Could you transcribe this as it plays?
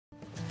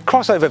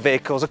Crossover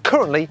vehicles are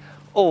currently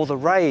all the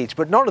rage,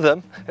 but none of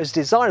them as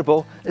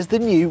desirable as the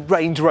new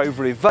Range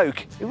Rover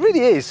Evoque. It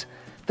really is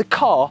the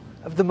car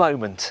of the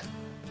moment.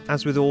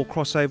 As with all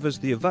crossovers,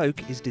 the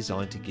Evoque is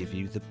designed to give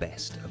you the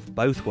best of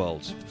both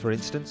worlds. For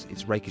instance,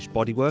 its rakish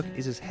bodywork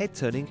is as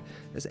head-turning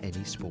as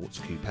any sports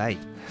coupe.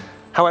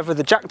 However,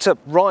 the jacked up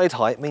ride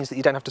height means that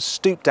you don't have to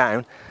stoop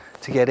down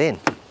to get in.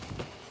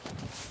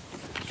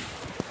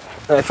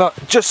 Now, if I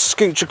just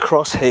scooch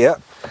across here,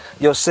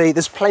 you'll see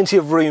there's plenty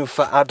of room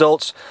for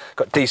adults.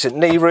 Got decent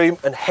knee room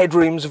and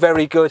headroom's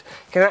very good.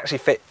 You can actually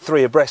fit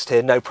 3 abreast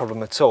here, no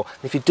problem at all.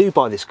 And if you do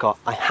buy this car,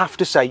 I have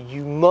to say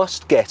you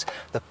must get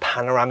the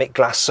panoramic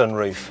glass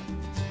sunroof.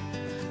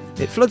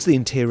 It floods the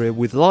interior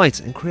with light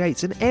and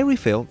creates an airy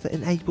feel that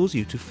enables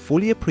you to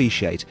fully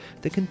appreciate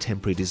the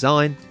contemporary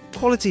design,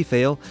 quality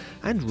feel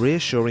and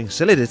reassuring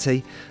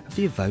solidity of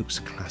the Evoque's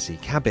classy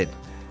cabin.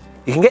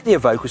 You can get the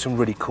Evoque with some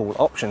really cool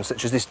options,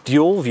 such as this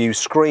dual view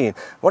screen.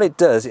 What it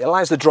does, it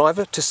allows the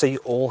driver to see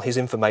all his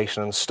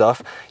information and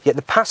stuff, yet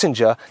the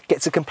passenger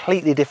gets a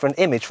completely different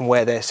image from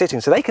where they're sitting.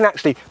 So they can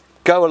actually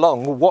go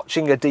along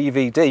watching a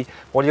DVD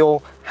while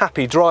you're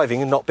happy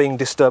driving and not being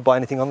disturbed by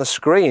anything on the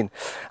screen.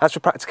 As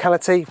for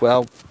practicality,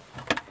 well,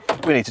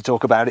 we need to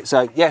talk about it.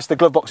 So yes, the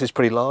glove box is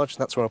pretty large.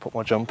 That's where I put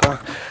my jumper.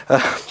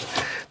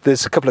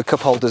 There's a couple of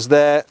cup holders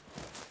there,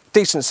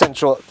 decent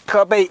central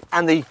cubby,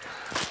 and the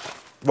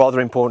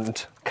rather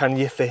important, can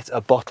you fit a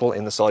bottle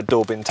in the side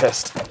door bin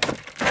test?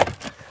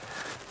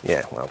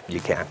 Yeah, well, you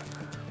can.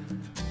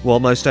 While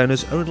most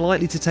owners are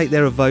unlikely to take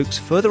their Evoques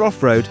further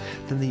off-road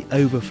than the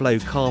overflow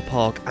car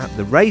park at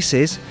the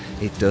races,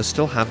 it does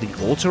still have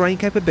the all-terrain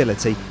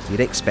capability you'd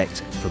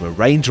expect from a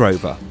Range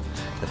Rover.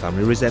 The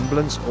family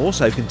resemblance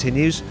also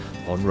continues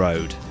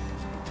on-road.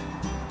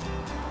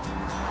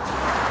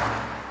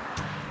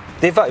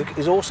 The Evoque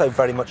is also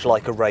very much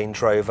like a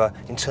Range Rover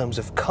in terms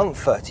of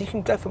comfort. You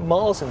can go for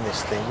miles in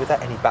this thing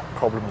without any back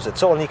problems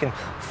at all, and you can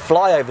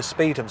fly over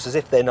speed humps as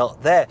if they're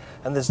not there,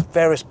 and there's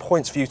various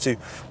points for you to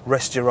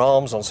rest your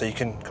arms on so you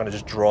can kind of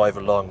just drive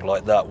along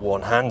like that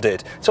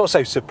one-handed. It's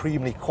also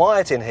supremely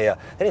quiet in here.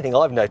 Anything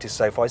I've noticed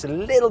so far is a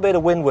little bit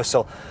of wind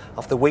whistle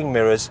off the wing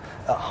mirrors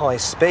at high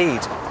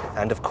speed,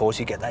 and of course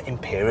you get that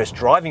imperious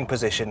driving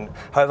position.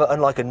 However,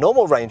 unlike a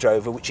normal Range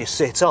Rover which you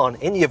sit on,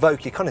 in the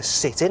Evoque you kind of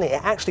sit in it.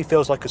 It actually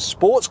feels like a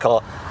sports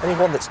car, only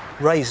one that's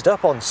raised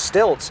up on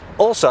stilts.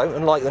 Also,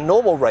 unlike the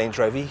normal Range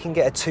Rover, you can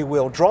get a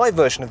 2-wheel drive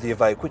version of the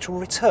Evoque which will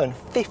return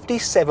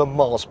 57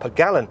 miles per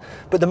gallon.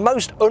 But the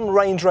most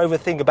un-Range Rover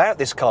thing about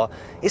this car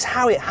is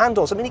how it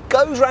handles. I mean, it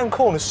goes round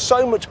corners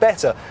so much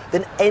better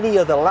than any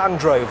other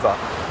Land Rover.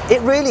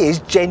 It really is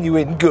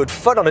genuine good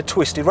fun on a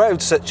twisty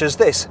road such as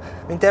this.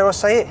 I mean, dare I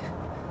say it,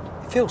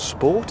 it feels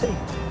sporty.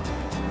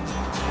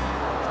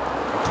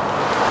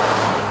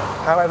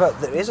 However,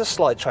 there is a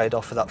slight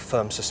trade-off for that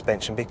firm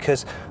suspension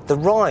because the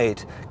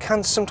ride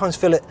can sometimes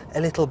feel it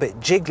a little bit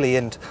jiggly,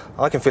 and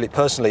I can feel it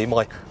personally,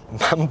 my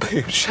man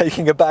boob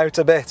shaking about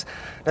a bit.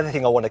 Another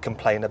thing I want to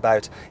complain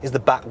about is the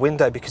back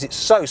window because it's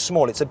so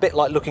small. It's a bit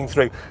like looking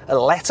through a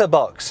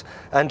letterbox,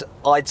 and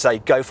I'd say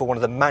go for one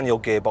of the manual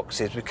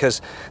gearboxes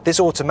because this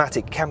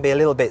automatic can be a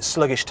little bit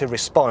sluggish to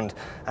respond,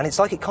 and it's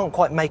like it can't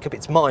quite make up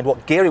its mind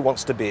what gear it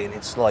wants to be in.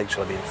 It's like,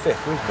 shall I be in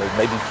 5th?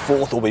 Maybe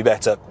 4th will be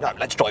better. No,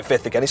 let's try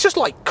 5th again. It's just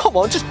like, come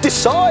on, just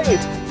decide.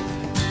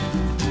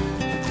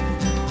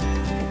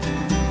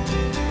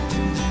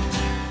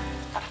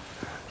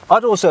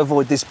 I'd also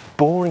avoid this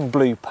boring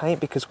blue paint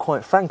because,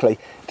 quite frankly,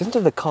 it doesn't do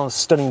the car's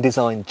stunning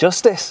design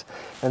justice.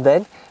 And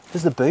then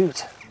there's the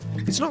boot.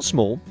 It's not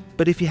small,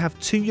 but if you have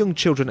 2 young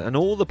children and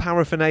all the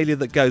paraphernalia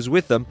that goes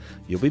with them,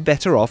 you'll be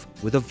better off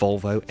with a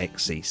Volvo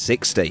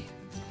XC60.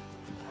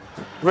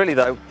 Really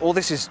though, all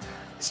this is,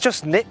 it's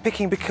just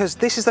nitpicking because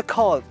this is the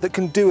car that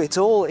can do it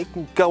all. It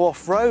can go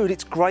off-road,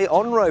 it's great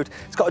on-road,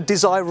 it's got a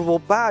desirable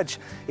badge,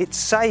 it's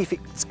safe,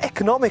 it's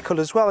economical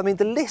as well. I mean,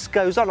 the list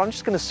goes on. I'm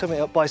just going to sum it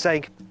up by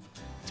saying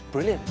it's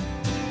brilliant.